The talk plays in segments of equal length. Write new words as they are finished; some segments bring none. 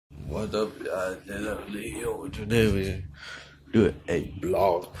What's up, guys? Leo. Today we do a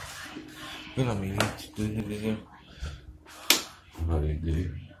vlog. Gonna be doing a video. What I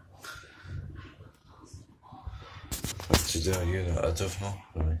do? Today, other phone,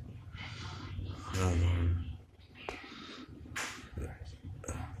 right?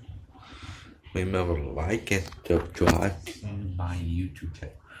 Remember, like and subscribe to my YouTube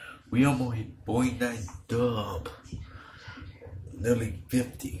channel. We almost hit 0.9 dub. Nearly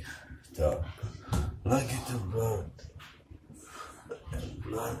 50 stuff. Like it to run.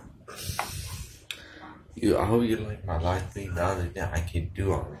 I hope you like my live feed now that I can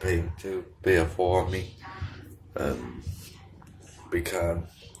do on pay to pay for me. Because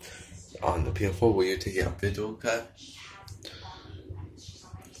on the PS4 will you take a video cut?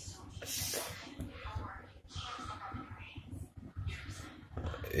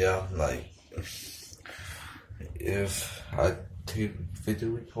 Yeah, like if I do video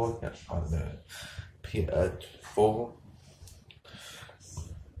record on the PS4,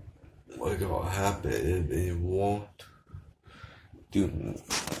 what gonna happen is it won't do.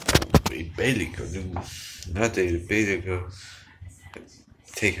 It basically do nothing. It basically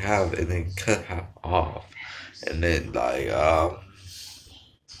take half and then cut half off, and then like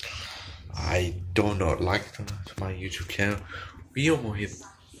I don't know, like to my YouTube channel. We almost hit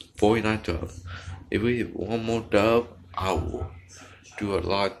 49 dubs. If we hit one more dub, I will do a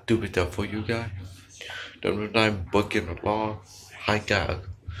lot of stupid stuff for you guys. Don't I'm booking a lot, hi guys,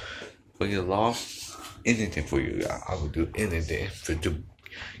 booking a lot, anything for you guys. I will do anything to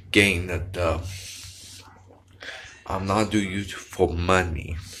gain the dub. I'm not doing YouTube for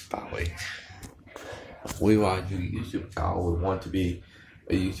money, by the way. We want to do YouTube. I would want to be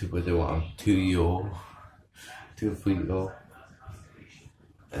a YouTuber that want 2 years old, 2, 3 years old.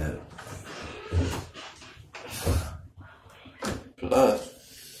 And plus,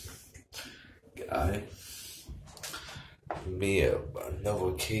 guys, me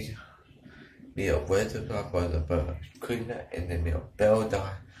another kid, me a weather guy for the cleaner, and then me a bell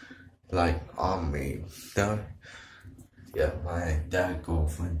die, like on me, done. Yeah, my dad go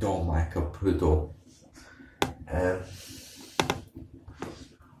from door my computer, and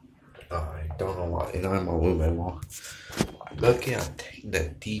I don't know what, and I'm a woman more. Lucky I'm taking the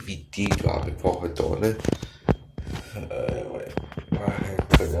DVD drive before her daughter. Wait, I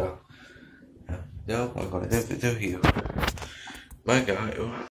put it up. No, I'm gonna never do here. My guy.